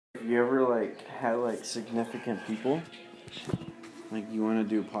you ever like had like significant people? Like you want to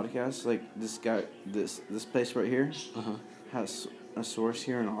do a podcast? Like this guy, this place right here has a source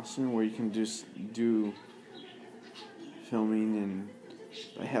here in Austin where you can just do filming, and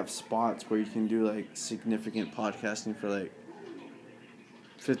they have spots where you can do like significant podcasting for like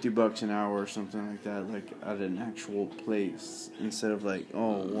 $50 an hour or something like that, like at an actual place instead of like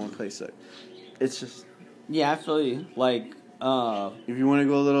one place. Like it's just Yeah, I feel you. Like if you want to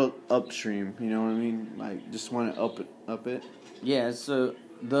go a little upstream, you know what I mean? Like just want to up it. Yeah, so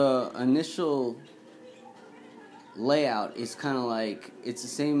the initial layout is kind of like, it's the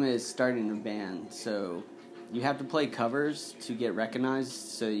same as starting a band. So you have to play covers to get recognized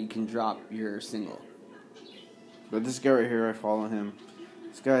so you can drop your single. But this guy right here, I follow him.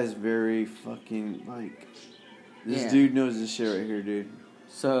 This guy is very fucking, like, this dude knows this shit right here, dude.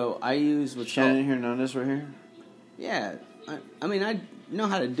 So I use what's Shannon Hernandez right here? Yeah. I mean, I know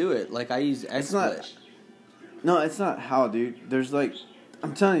how to do it. Like, I use XSplit. No, it's not how, dude. There's, like,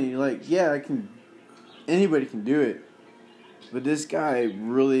 I'm telling you, like, yeah, anybody can do it. But this guy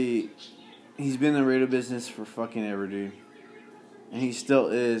really, he's been in the radio business for fucking ever, dude. And he still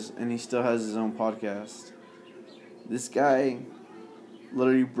is, and he still has his own podcast. This guy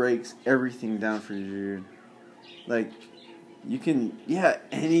literally breaks everything down for you, dude. Like, you can,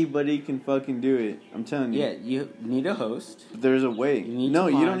 anybody can fucking do it. I'm telling you. Yeah, you need a host. But there's a way. You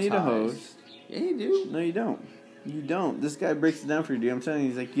don't need a host. Yeah, you do. No, you don't. You don't. This guy breaks it down for you, dude. I'm telling you,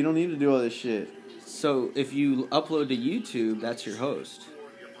 he's like, you don't need to do all this shit. So, if you upload to YouTube, that's your host.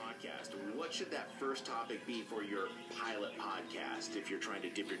 Your podcast. What should that first topic be for your pilot podcast if you're trying to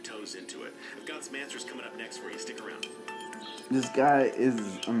dip your toes into it? I've got some answers coming up next for you. Stick around. This guy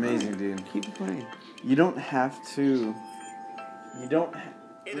is amazing, dude. Keep playing. You don't have to. You don't.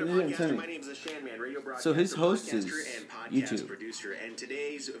 Hey there, podcaster. My name is Shan Man, radio broadcaster, so his host is and podcast YouTube producer, and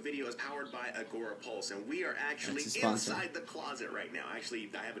today's video is powered by Agora Pulse, and we are actually inside the closet right now.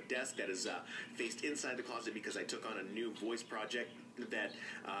 Actually, I have a desk that is faced inside the closet because I took on a new voice project that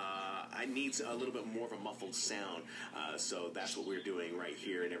I needs a little bit more of a muffled sound. So that's what we're doing right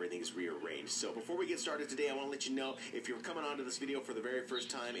here, and everything's rearranged. So before we get started today, I want to let you know, if you're coming onto this video for the very first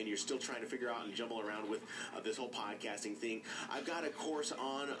time and you're still trying to figure out and jumble around with this whole podcasting thing, I've got a course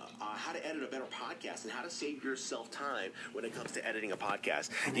on how to edit a better podcast and how to save yourself time when it comes to editing a podcast.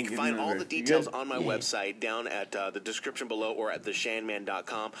 You can find all the details on my website down at the description below or at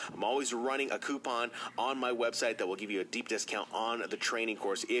theshanman.com. I'm always running a coupon on my website that will give you a deep discount on the training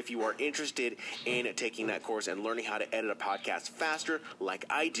course if you are interested in taking that course and learning how to edit a podcast faster like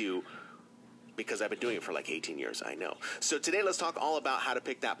I do, because I've been doing it for like 18 years, I know. So today let's talk all about how to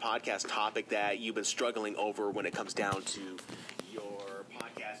pick that podcast topic that you've been struggling over when it comes down to your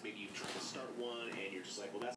podcast. Maybe you've tried to start one and you're just like, well, that's